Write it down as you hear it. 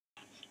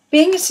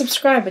Being a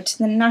subscriber to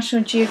the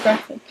National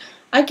Geographic,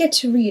 I get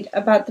to read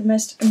about the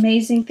most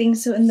amazing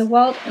things in the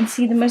world and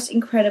see the most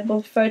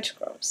incredible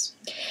photographs.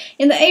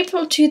 In the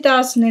April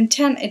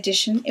 2010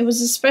 edition, it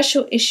was a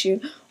special issue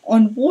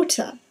on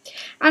water,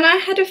 and I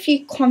had a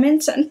few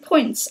comments and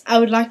points I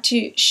would like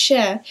to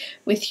share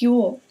with you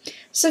all.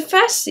 So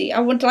firstly, I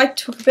would like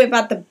to talk a bit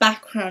about the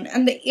background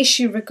and the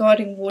issue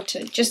regarding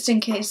water, just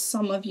in case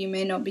some of you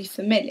may not be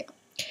familiar.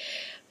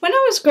 When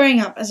I was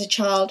growing up as a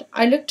child,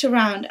 I looked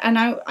around and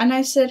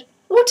I said,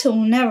 water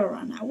will never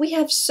run out. We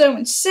have so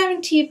much,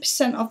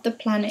 70% of the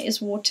planet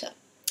is water.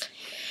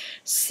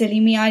 Silly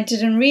me, I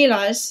didn't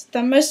realize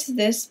that most of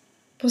this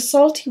was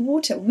salty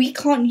water. We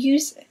can't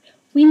use it.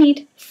 We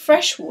need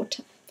fresh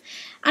water.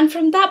 And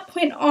from that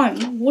point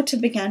on, water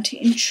began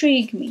to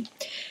intrigue me.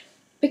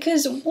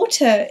 Because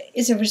water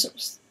is a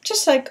resource,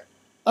 just like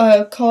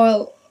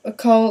coal,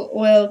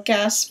 oil,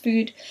 gas,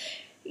 food.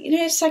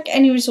 It's like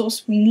any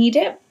resource, we need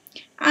it.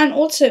 And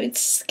also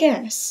it's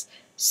scarce.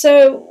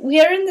 So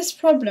we are in this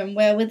problem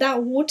where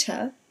without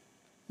water,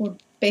 we'll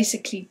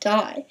basically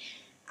die.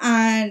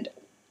 And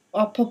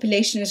our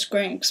population is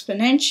growing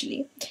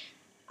exponentially.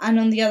 And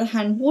on the other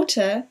hand,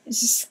 water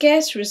is a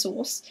scarce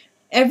resource.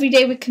 Every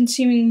day we're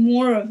consuming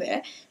more of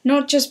it,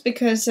 not just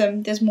because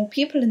there's more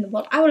people in the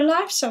world. Our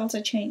lifestyles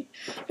are changing.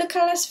 Look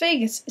at Las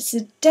Vegas. It's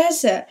a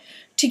desert.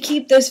 To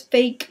keep those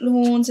fake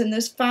lawns and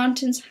those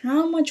fountains,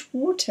 how much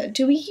water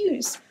do we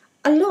use?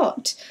 A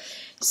lot.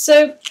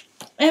 So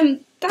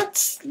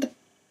that's the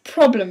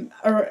problem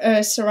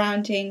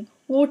surrounding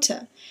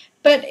water.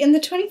 But in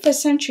the 21st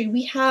century,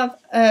 we have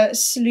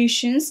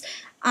solutions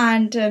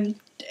and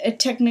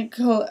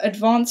technical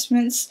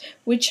advancements,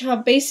 which are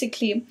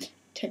basically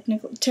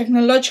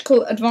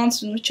technological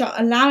advancements, which are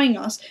allowing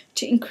us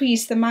to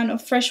increase the amount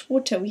of fresh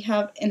water we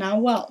have in our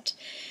world.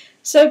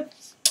 So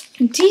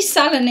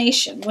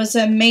desalination was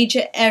a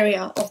major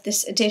area of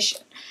this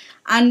edition.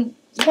 And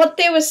what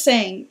they were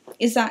saying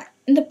is that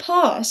in the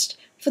past,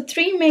 for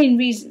three main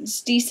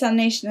reasons,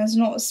 desalination has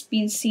not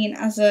been seen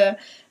as a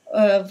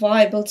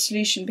viable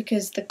solution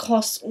because the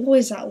costs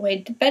always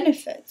outweighed the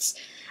benefits.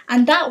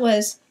 And that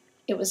was,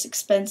 it was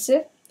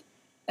expensive,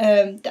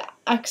 the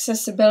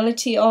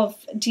accessibility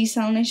of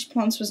desalination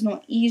plants was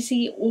not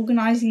easy,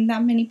 organizing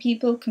that many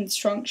people,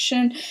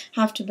 construction,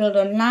 have to build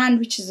on land,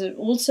 which is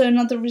also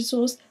another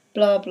resource,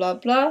 blah, blah,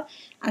 blah.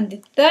 And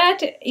the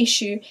third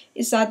issue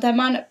is that the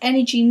amount of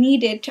energy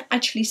needed to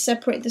actually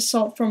separate the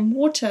salt from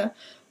water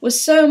was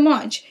so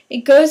much, it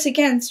goes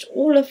against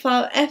all of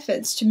our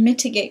efforts to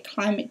mitigate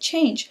climate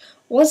change.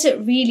 Was it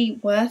really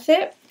worth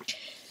it?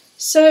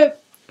 So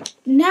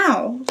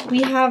now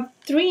we have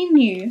three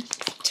new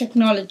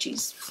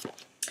technologies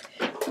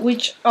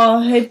which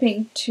are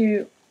hoping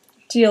to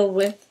deal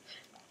with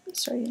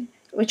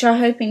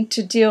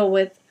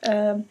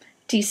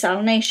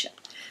desalination.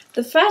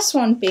 The first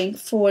one being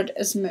forward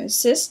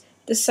osmosis,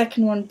 the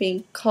second one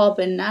being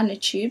carbon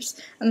nanotubes,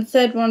 and the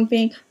third one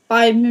being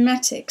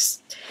biomimetics.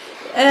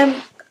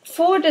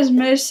 Forward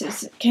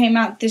osmosis came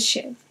out this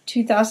year,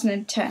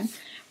 2010,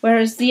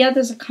 whereas the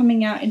others are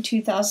coming out in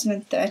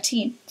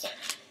 2013.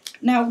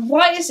 Now,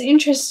 what is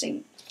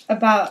interesting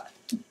about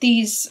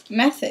these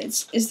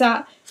methods is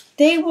that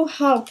they will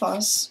help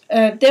us,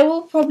 they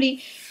will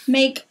probably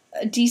make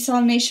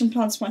desalination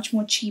plants much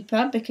more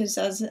cheaper because,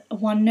 as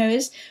one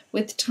knows,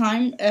 with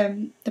time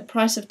the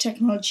price of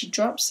technology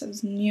drops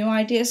as new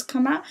ideas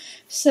come out.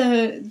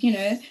 So,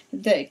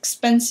 the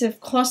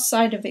expensive cost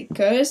side of it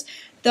goes.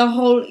 The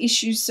whole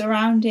issue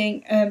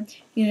surrounding,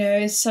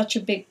 is such a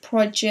big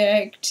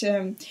project,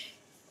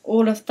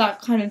 all of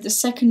that kind of the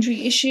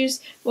secondary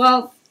issues.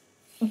 Well,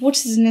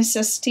 water is a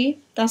necessity.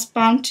 That's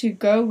bound to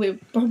go. We're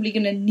probably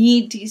going to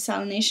need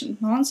desalination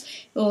plants.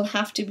 It will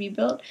have to be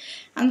built.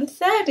 And the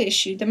third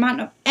issue, the amount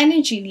of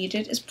energy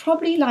needed, is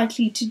probably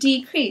likely to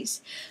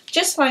decrease.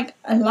 Just like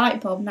a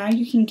light bulb now,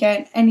 you can get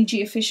an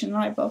energy efficient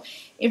light bulb.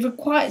 It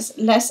requires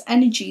less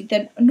energy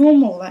than a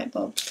normal light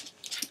bulb.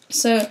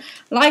 So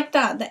like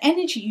that, the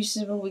energy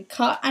usage will be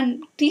cut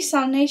and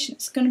desalination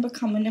is going to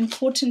become an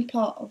important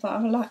part of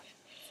our life.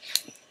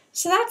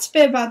 So that's a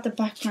bit about the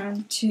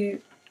background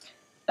to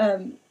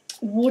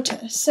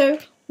water. So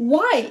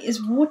why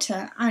is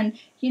water and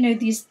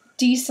these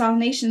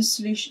desalination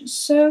solutions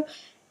so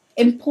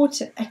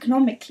important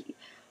economically?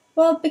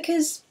 Well,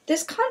 because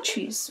there's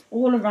countries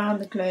all around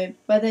the globe,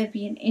 whether it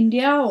be in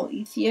India or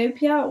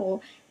Ethiopia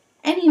or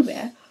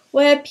anywhere,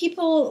 where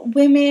people,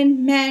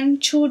 women, men,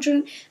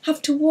 children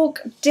have to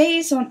walk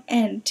days on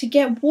end to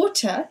get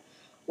water,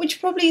 which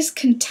probably is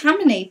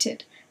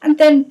contaminated, and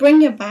then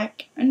bring it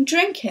back and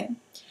drink it.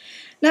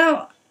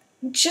 Now,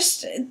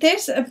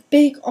 there's a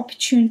big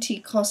opportunity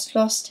cost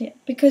lost here,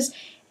 because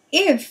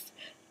if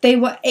they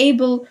were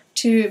able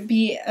to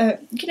be,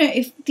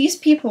 if these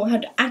people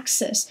had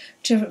access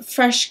to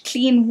fresh,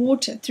 clean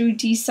water through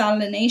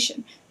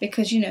desalination,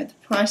 because, the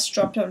price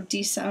dropped out of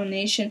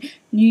desalination,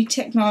 new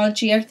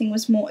technology, everything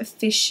was more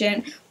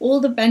efficient, all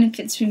the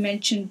benefits we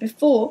mentioned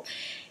before,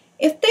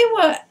 if they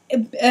were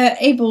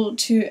able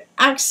to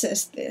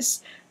access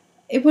this,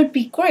 it would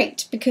be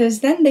great, because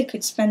then they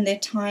could spend their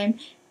time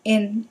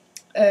in,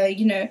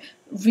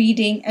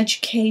 reading,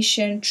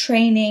 education,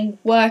 training,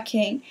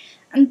 working.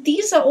 And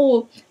these are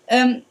all,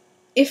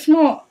 if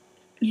not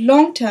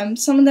long-term,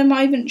 some of them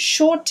are even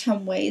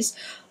short-term ways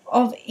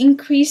of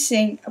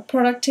increasing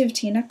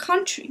productivity in a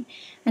country.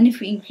 And if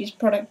we increase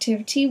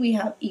productivity, we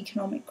have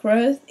economic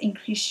growth,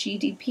 increased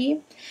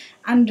GDP.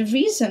 And the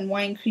reason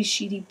why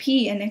increased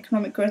GDP and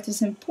economic growth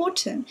is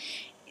important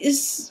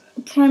is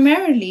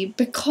primarily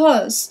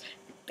because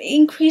it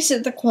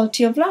increases the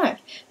quality of life.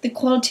 The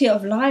Quality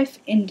of Life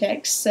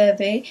Index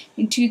survey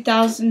in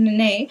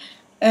 2008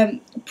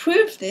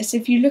 proved this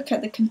if you look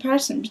at the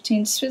comparison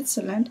between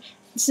Switzerland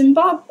and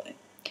Zimbabwe.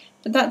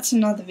 But that's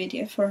another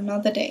video for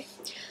another day.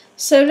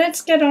 So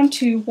let's get on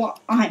to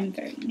what I'm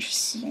very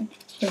interested in,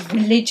 the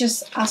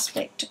religious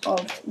aspect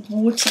of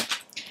water.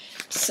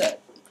 So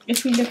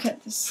if we look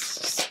at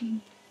this,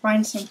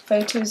 find some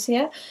photos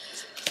here.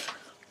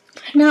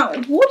 Now,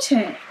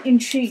 water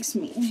intrigues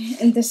me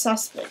in this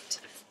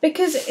aspect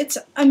because it's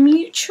a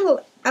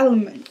mutual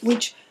element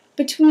which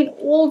between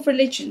all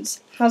religions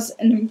has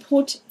an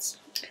importance.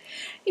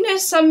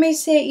 Some may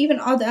say even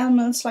other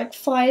elements like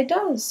fire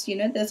does.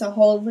 There's a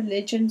whole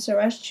religion,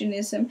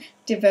 Zoroastrianism,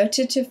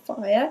 devoted to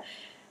fire.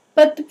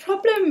 But the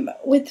problem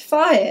with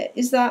fire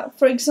is that,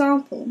 for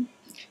example,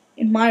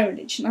 in my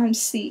religion, I'm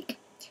Sikh,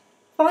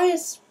 fire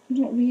is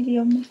not really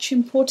of much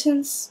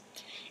importance.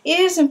 It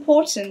is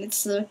important,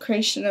 it's the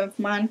creation of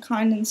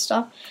mankind and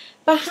stuff,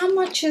 but how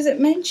much is it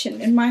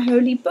mentioned in my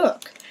holy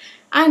book?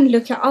 And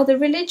look at other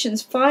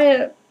religions.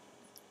 Fire,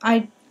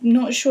 I'm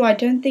not sure, I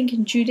don't think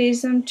in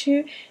Judaism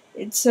too,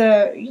 it's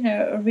a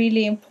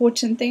really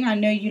important thing. I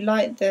know you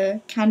light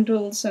the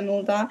candles and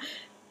all that,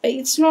 but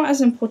it's not as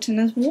important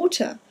as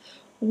water.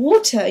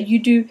 Water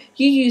you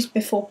use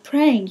before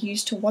praying, you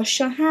use to wash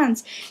your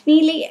hands.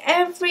 Nearly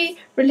every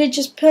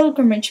religious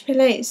pilgrimage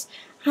place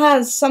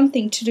has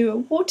something to do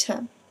with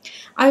water.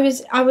 I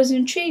was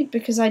intrigued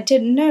because I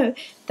didn't know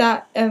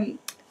that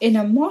in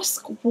a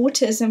mosque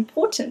water is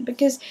important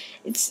because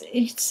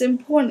it's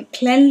important.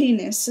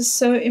 Cleanliness is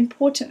so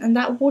important, and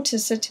that water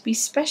is said to be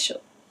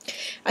special.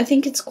 I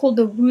think it's called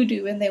the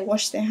wudu when they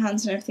wash their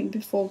hands and everything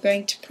before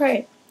going to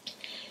pray.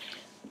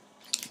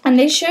 And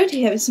they showed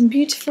here some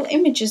beautiful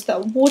images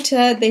that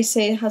water, they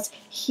say, has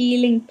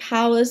healing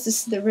powers. This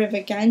is the river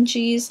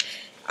Ganges.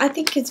 I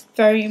think it's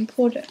very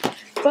important.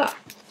 But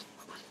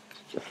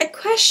I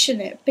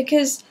question it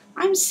because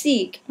I'm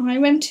Sikh and I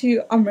went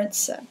to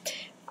Amritsar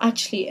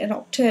actually in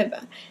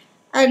October.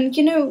 And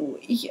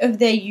over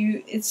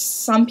there,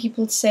 some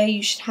people say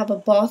you should have a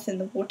bath in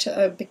the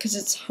water because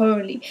it's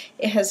holy,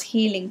 it has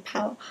healing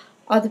power.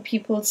 Other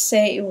people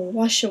say it will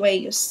wash away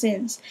your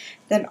sins.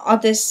 Then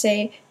others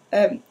say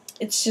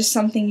it's just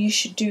something you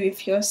should do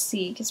if you're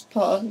Sikh. It's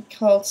part of the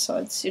culture,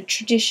 it's your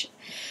tradition.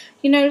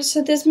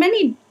 So there's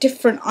many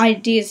different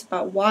ideas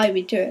about why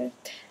we do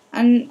it.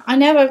 And I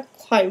never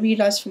quite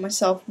realised for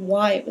myself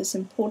why it was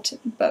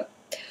important. But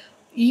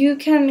you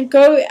can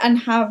go and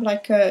have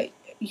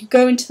you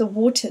go into the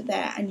water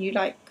there and you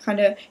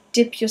kind of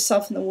dip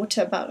yourself in the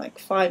water about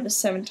 5 or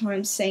 7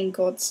 times saying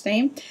God's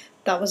name.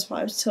 That was what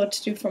I was taught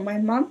to do from my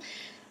mum.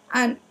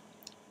 And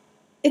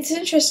it's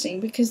interesting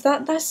because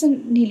that's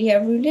nearly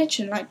a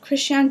religion. Like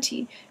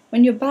Christianity,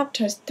 when you're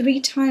baptized 3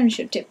 times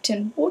you're dipped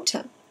in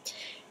water.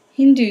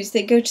 Hindus,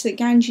 they go to the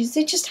Ganges,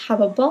 they just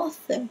have a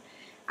bath there.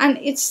 And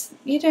it's,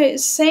 it's the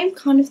same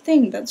kind of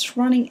thing that's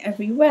running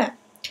everywhere.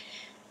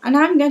 And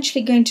I'm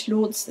actually going to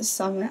Lourdes this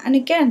summer. And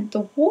again,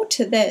 the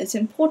water there is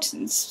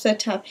important. It's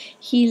said to have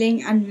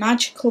healing and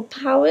magical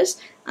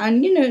powers.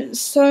 And,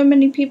 so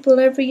many people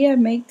every year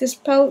make this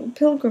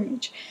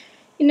pilgrimage.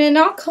 In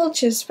our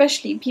culture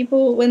especially,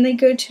 people, when they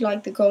go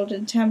to the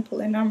Golden Temple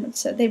in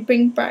Amritsar, they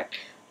bring back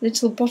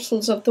little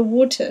bottles of the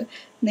water.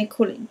 And they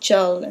call it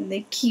jal. And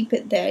they keep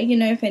it there.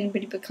 If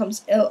anybody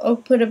becomes ill, oh,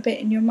 put a bit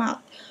in your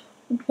mouth.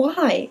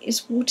 Why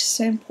is water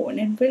so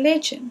important in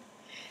religion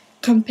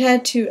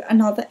compared to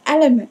another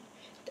element?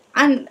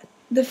 And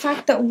the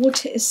fact that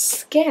water is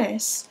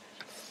scarce,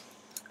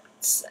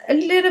 it's a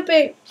little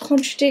bit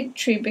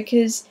contradictory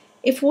because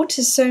if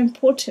water is so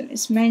important,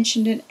 it's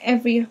mentioned in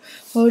every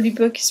holy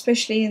book,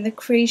 especially in the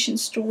creation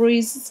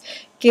stories, it's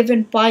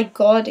given by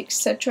God,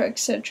 etc.,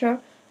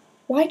 etc.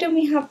 Why don't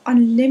we have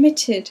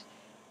unlimited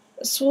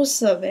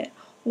sources of it?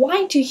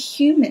 Why do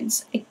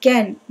humans,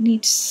 again,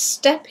 need to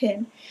step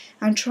in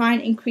and try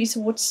and increase the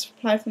water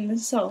supply from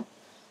themselves?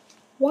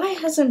 Why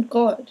hasn't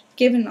God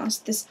given us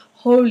this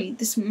holy,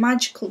 this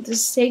magical,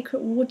 this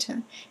sacred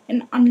water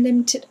in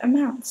unlimited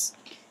amounts?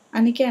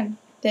 And again,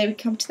 there we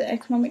come to the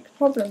economic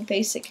problem,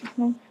 basic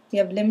economic. We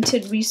have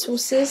limited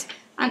resources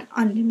and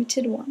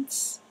unlimited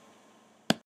wants.